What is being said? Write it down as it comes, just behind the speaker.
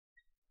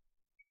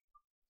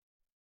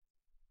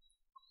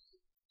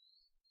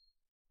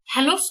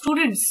Hello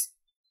students,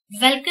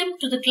 welcome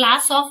to the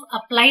class of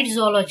Applied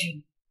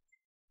Zoology.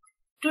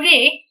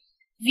 Today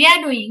we are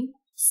doing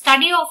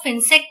study of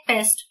insect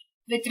pest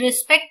with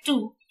respect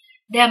to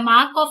their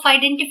mark of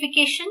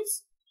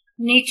identifications,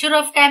 nature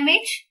of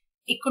damage,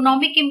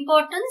 economic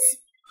importance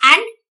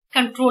and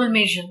control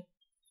measure.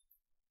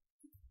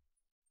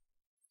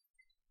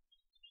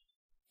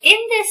 In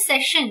this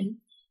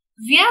session,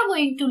 we are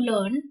going to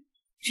learn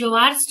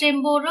Jowar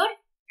Stem Borer,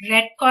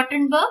 Red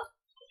Cottong Bug,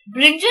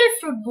 Brinjal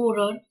Fruit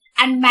Borer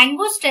and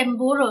Mango Stem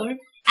Borer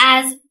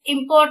as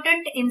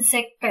important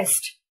insect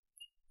pest.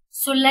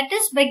 So let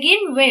us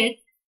begin with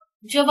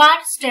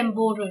Jowar Stem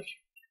Borer.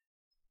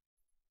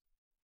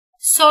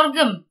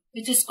 Sorghum,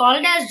 which is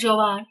called as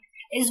jowar,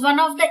 is one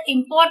of the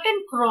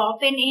important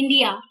crop in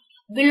India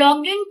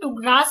belonging to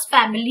grass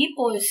family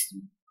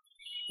Poaceae.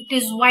 It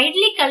is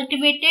widely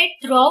cultivated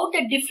throughout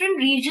the different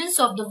regions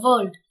of the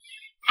world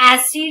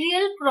as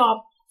cereal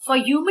crop for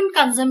human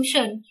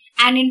consumption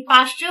and in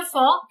pasture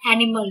for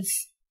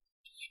animals.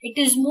 It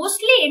is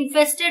mostly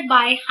infested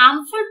by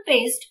harmful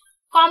pest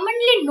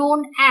commonly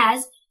known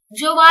as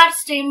Jowar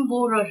Stem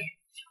Borer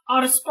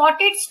or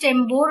Spotted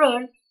Stem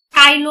Borer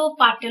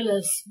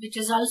Chylopatulus, which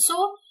is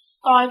also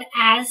called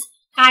as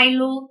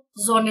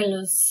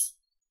Chylozonellus.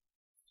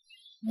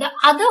 The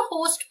other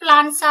host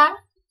plants are,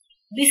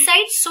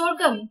 besides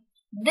sorghum,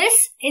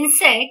 this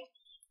insect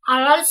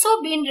are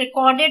also being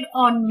recorded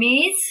on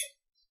maize,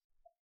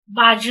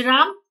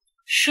 bajra,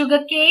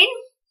 sugarcane,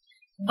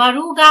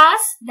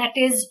 barugas, that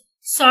is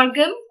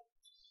sorghum,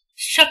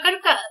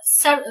 sarkanda,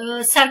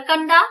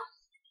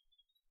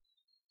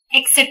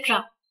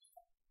 etc.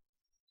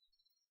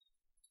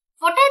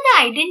 What are the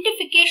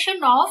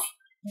identification of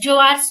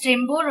Jowar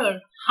Stem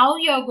Borer? How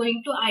you are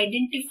going to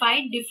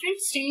identify different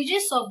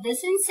stages of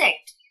this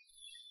insect?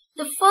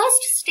 The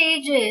first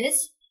stage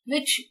is,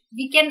 which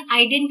we can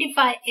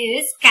identify,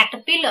 is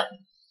caterpillar.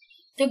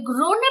 The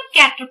grown-up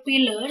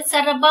caterpillars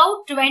are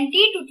about 20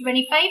 to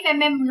 25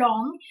 mm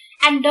long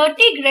and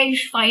dirty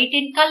greyish white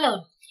in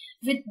color,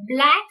 with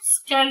black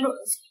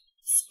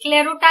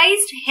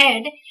sclerotized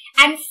head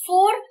and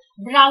 4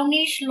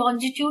 brownish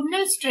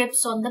longitudinal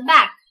strips on the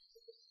back.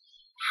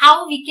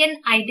 How we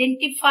can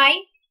identify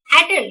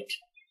adult?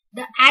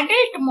 The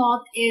adult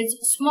moth is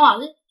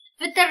small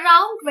with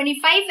around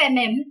 25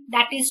 mm,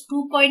 that is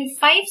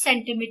 2.5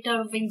 cm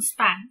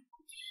wingspan.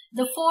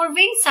 The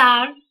forewings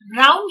are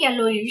brown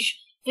yellowish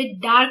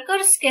with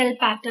darker scale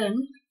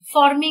pattern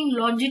forming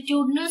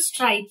longitudinal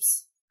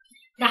stripes.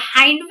 The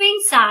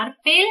hindwings are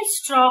pale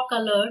straw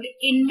colored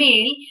in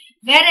male,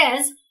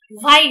 whereas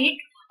white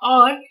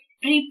or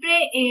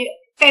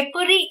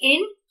peppery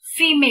in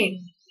female.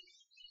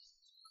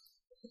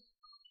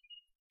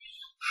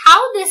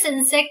 How this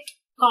insect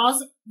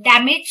cause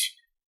damage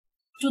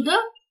to the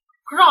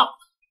crop?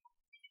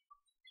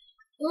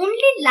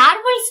 Only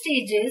larval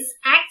stages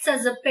acts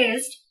as a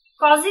pest,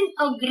 causing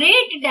a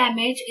great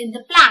damage in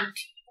the plant.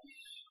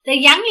 The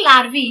young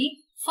larvae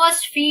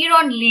first feed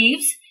on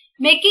leaves,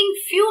 making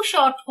few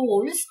short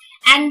holes,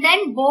 and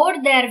then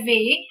bore their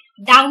way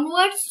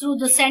downwards through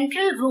the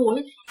central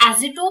roll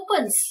as it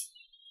opens.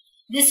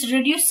 This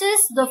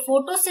reduces the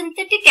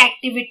photosynthetic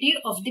activity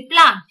of the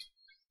plant.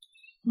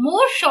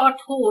 More short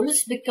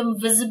holes become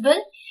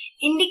visible,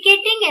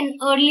 indicating an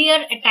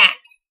earlier attack.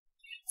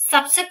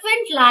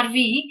 Subsequent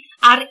larvae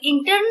are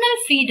internal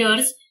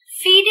feeders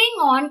feeding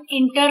on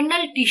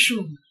internal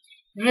tissue,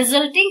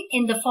 resulting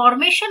in the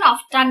formation of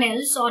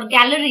tunnels or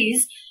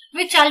galleries,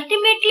 which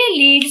ultimately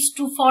leads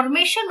to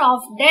formation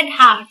of dead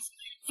hearts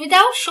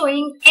without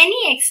showing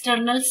any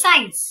external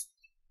signs.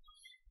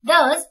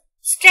 Thus,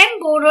 stem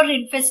borer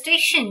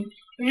infestation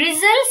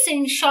results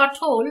in short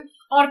hole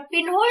or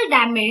pinhole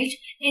damage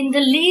in the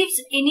leaves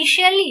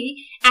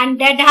initially and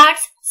dead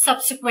hearts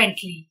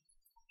subsequently.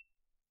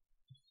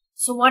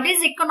 So what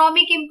is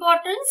economic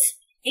importance?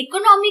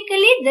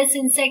 Economically, this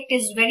insect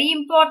is very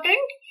important.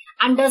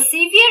 Under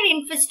severe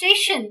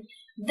infestation,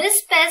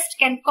 this pest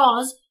can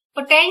cause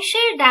potential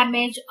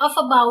damage of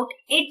about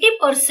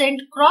 80%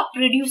 crop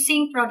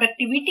reducing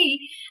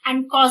productivity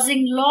and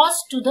causing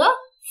loss to the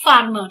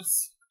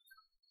farmers.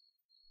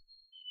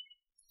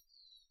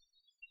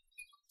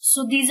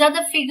 So these are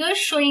the figures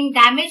showing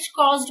damage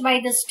caused by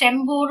the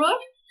stem borer.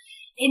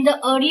 In the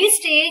early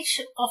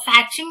stage of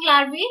hatching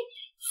larvae,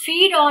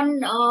 feed on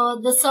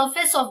the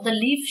surface of the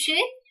leaf shape,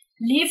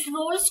 leaf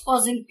rolls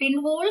causing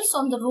pinholes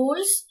on the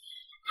rolls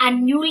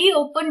and newly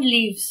opened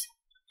leaves.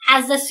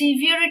 As the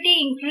severity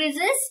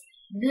increases,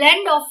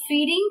 blend of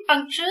feeding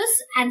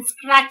punctures and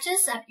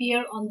scratches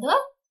appear on the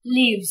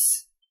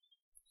leaves.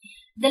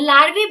 The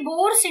larvae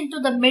bores into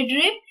the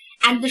midrib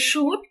and the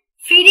shoot,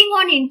 feeding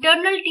on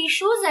internal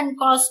tissues and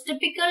cause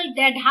typical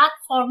dead heart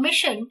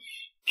formation,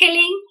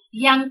 killing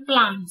young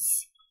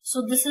plants.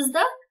 So this is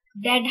the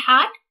dead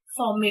heart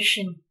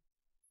formation.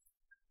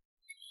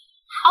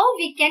 How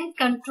we can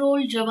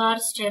control Jowar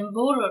Stem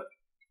Borer?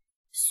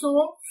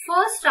 So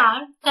first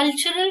are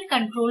cultural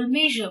control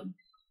measure.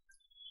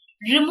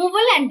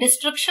 Removal and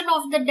destruction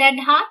of the dead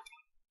heart,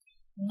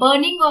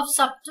 burning of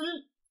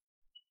subtle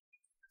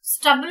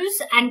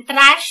stubbles and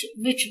trash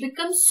which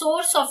become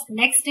source of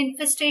next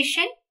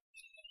infestation,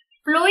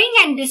 plowing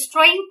and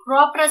destroying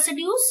crop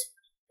residues,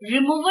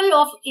 removal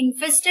of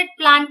infested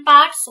plant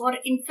parts or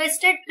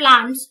infested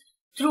plants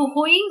through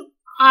hoeing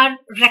are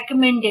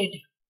recommended.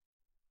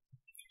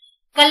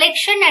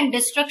 Collection and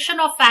destruction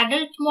of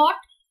adult moth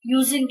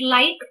using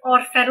light or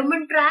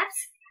pheromone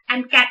traps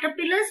and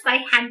caterpillars by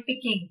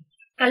handpicking.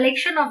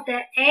 Collection of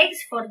their eggs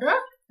for the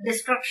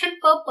destruction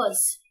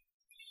purpose.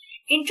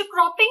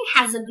 Intercropping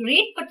has a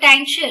great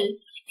potential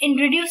in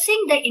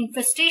reducing the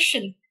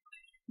infestation.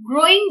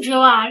 Growing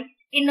jowar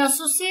in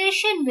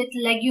association with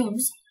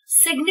legumes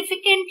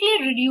significantly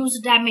reduce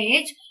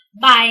damage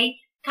by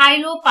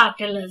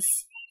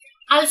Chilopartellus.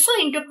 Also,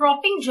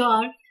 intercropping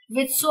jowar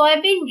with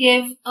soybean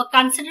give a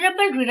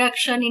considerable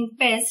reduction in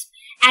pests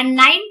and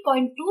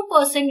 9.2%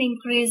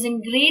 increase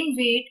in grain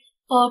weight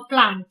per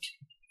plant.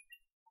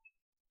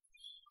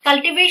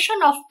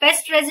 Cultivation of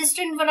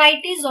pest-resistant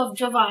varieties of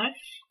jowar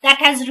that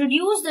has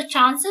reduced the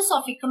chances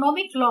of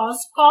economic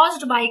loss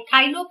caused by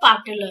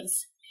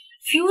Chilopartellus.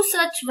 Few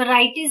such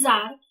varieties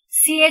are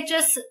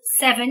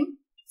CHS7,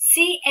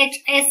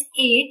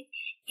 CHS8,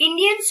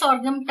 Indian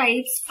sorghum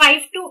types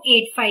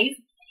 5285,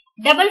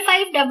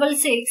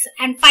 5566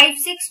 and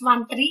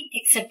 5613,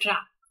 etc.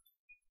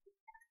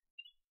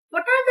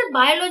 What are the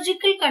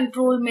biological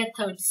control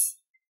methods?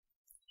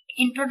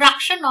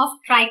 Introduction of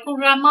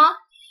trichogramma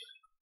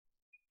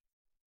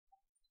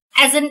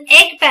as an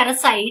egg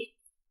parasite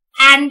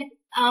and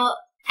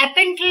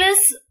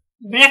Apentellus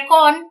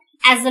bracon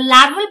as a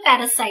larval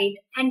parasite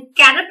and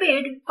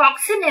Carabid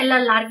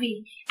coccinella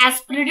larvae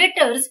as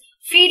predators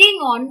feeding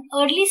on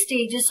early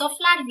stages of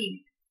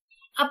larvae.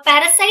 A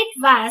parasite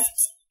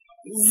wasps,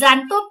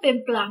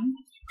 Xanthopimplan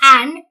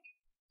and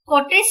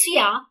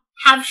Cotacea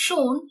have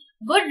shown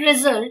good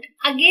result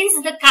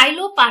against the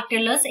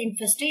Chilopartellus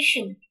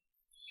infestation.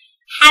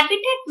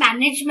 Habitat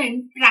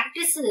management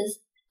practices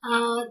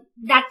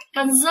that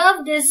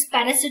conserve these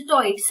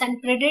parasitoids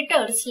and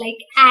predators like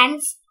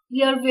ants,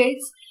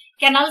 earwigs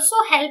can also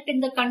help in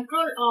the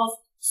control of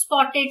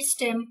spotted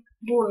stem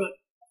borer.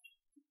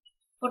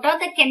 What are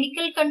the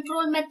chemical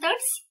control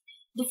methods?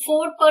 The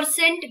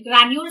 4%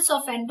 granules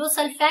of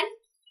endosulfan,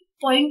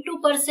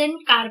 0.2%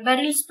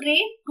 carbaryl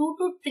spray 2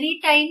 to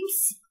 3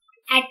 times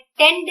at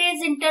 10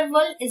 days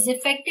interval is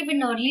effective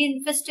in early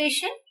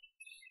infestation.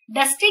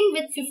 Dusting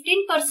with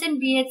 15%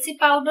 BHC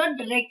powder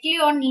directly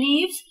on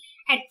leaves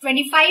at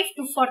 25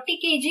 to 40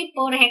 kg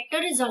per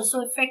hectare is also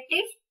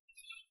effective.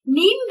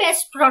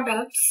 Neem-based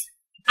products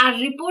are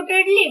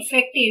reportedly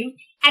effective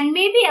and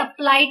may be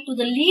applied to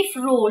the leaf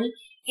roll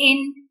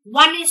in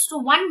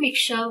 1:1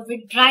 mixture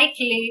with dry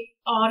clay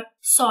or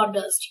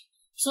sawdust.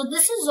 So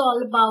this is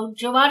all about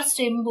jowar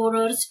stem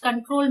borer's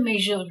control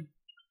measure.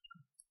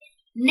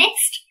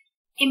 Next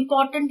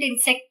important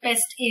insect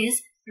pest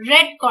is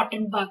red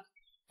cotton bug.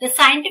 The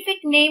scientific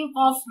name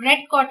of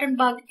red cotton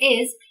bug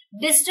is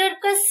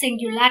Distercus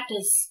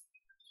cingulatus.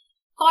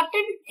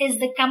 Cotton is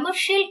the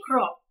commercial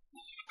crop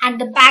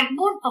and the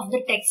backbone of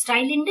the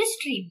textile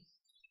industry.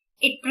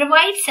 It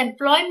provides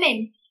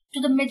employment to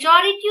the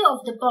majority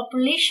of the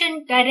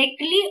population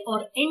directly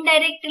or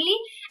indirectly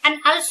and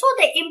also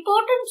the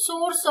important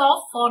source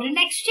of foreign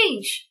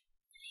exchange.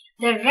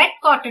 The red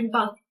cotton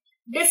bug,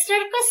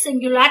 Distercus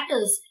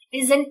cingulatus,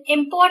 is an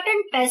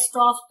important pest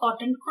of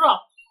cotton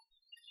crop.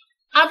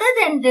 Other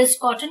than this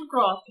cotton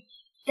crop,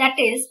 that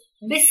is,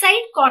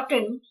 beside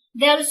cotton,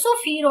 they also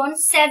feed on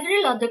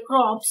several other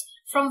crops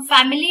from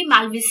family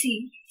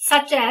Malvaceae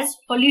such as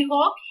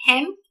hollyhock,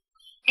 hemp,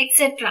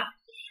 etc.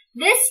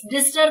 This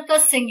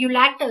Distercus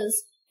cingulatus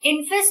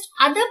infests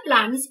other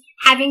plants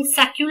having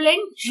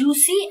succulent,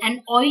 juicy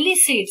and oily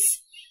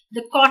seeds.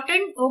 The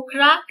cotton,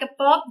 okra,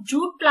 kapok,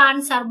 jute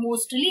plants are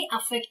mostly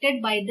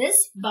affected by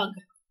this bug.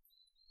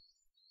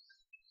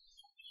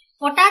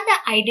 What are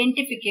the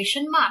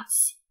identification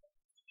marks?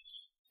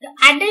 The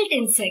adult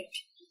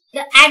insect.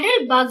 The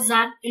adult bugs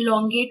are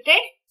elongated,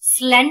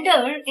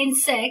 slender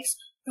insects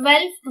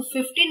 12 to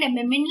 15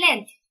 mm in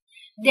length.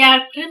 They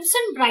are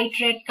crimson bright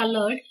red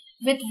colored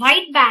with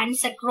white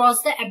bands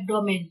across the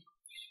abdomen.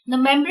 The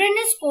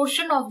membranous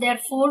portion of their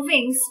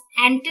forewings,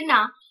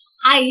 antenna,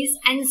 eyes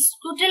and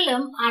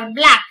scutellum are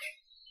black.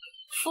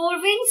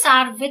 Forewings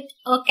are with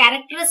a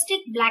characteristic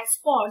black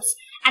spots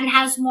and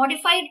has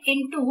modified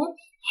into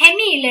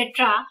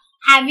hemielytra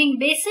having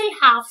basal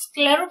half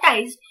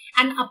sclerotized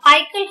and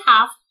apical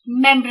half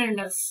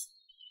membranous.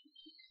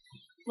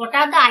 What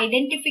are the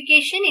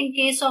identification in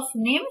case of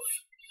nymph?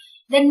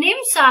 The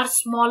nymphs are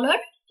smaller,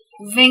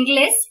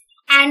 wingless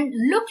and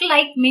look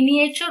like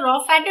miniature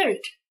of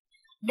adult.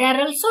 They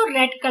are also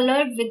red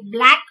colored with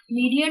black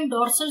median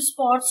dorsal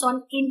spots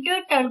on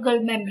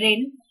intertergal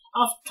membrane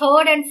of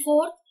 3rd and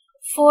 4th,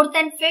 4th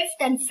and 5th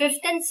and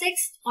 5th and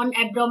 6th on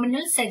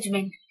abdominal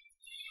segment.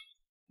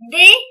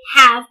 They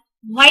have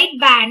white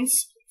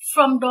bands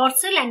from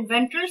dorsal and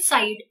ventral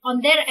side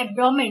on their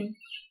abdomen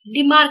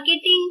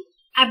demarcating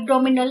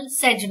abdominal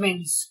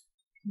segments.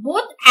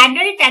 Both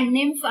adult and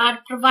nymph are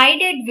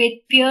provided with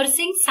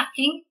piercing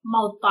sucking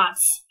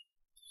mouthparts.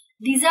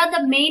 These are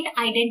the main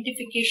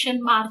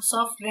identification marks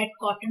of red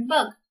cotton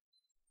bug.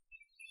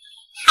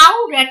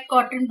 How red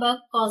cotton bug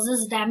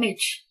causes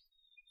damage?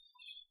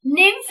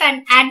 Nymph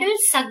and adult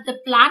suck the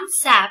plant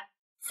sap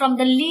from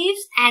the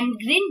leaves and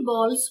green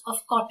balls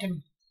of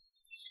cotton.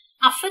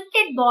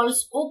 Affected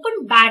balls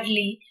open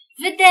badly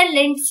with their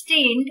lint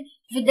stained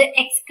with the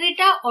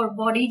excreta or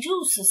body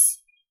juices.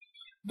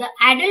 The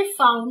adult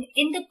found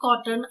in the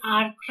cotton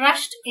are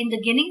crushed in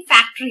the ginning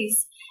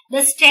factories,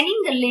 thus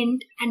staining the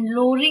lint and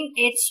lowering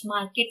its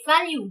market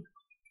value.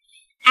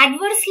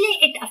 Adversely,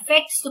 it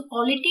affects the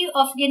quality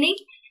of ginning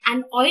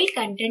and oil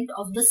content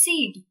of the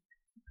seed.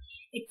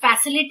 It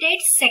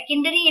facilitates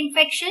secondary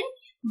infection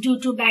due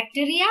to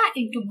bacteria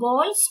into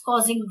balls,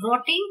 causing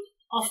rotting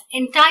of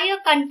entire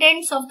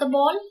contents of the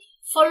ball,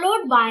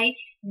 followed by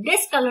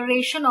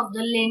discoloration of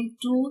the lint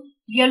to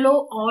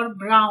yellow or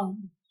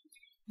brown.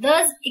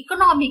 Thus,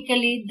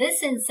 economically,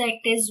 this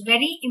insect is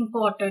very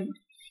important.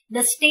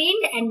 The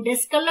stained and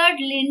discolored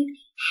lint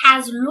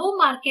has low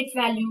market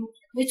value,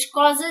 which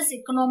causes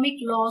economic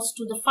loss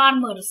to the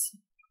farmers.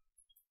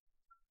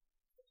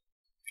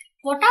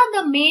 What are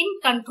the main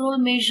control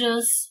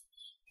measures?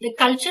 The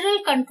cultural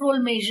control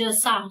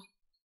measures are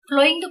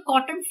plowing the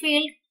cotton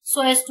field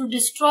so as to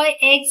destroy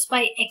eggs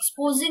by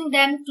exposing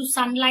them to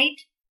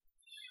sunlight.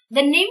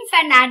 The nymph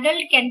and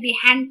adult can be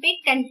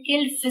handpicked and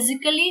killed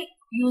physically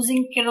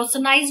using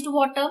kerosinized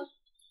water.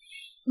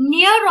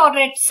 Near or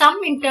at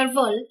some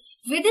interval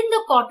within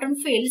the cotton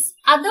fields,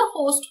 other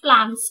host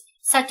plants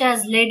such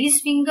as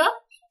lady's finger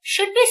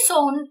should be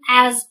sown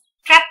as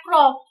trap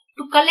crop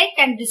to collect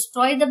and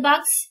destroy the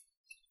bugs.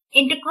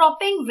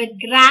 Intercropping with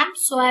gram,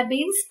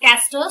 soybeans,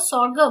 castor,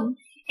 sorghum,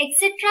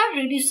 etc.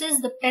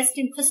 reduces the pest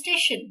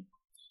infestation.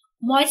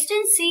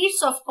 Moistened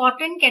seeds of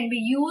cotton can be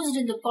used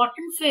in the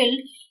cotton field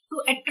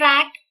to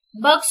attract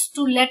bugs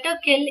to later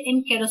kill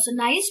in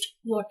kerosinized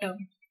water.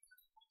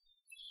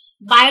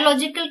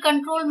 Biological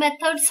control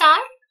methods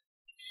are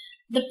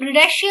the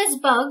predaceous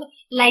bug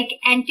like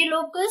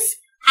Antilocus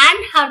and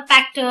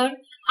Harpacter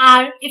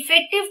are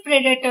effective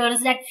predators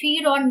that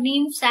feed on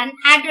nymphs and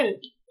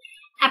adults.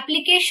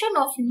 Application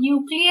of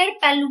nuclear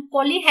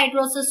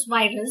polyhedrosis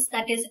virus,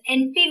 that is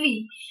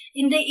NPV,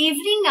 in the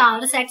evening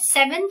hours at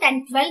 7th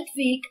and 12th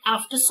week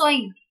after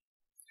sowing.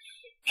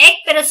 Egg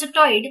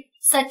parasitoid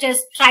such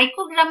as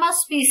Trichogramma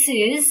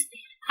species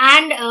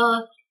and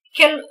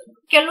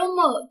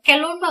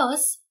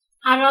Calomus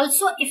are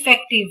also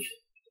effective.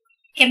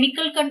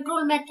 Chemical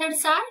control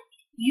methods are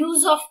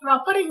use of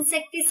proper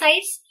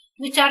insecticides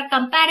which are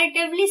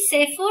comparatively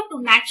safer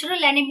to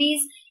natural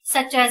enemies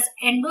such as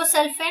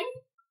endosulfan,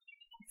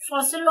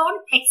 Fossilon,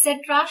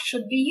 etc.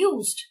 should be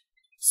used.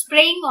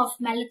 Spraying of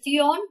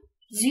malathion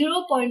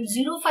 0.05%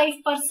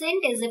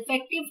 is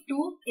effective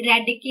to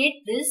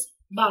eradicate these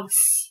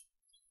bugs.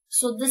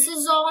 So this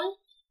is all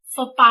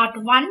for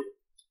part 1.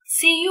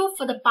 See you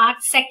for the part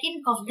 2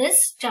 of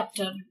this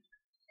chapter.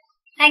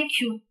 Thank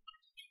you.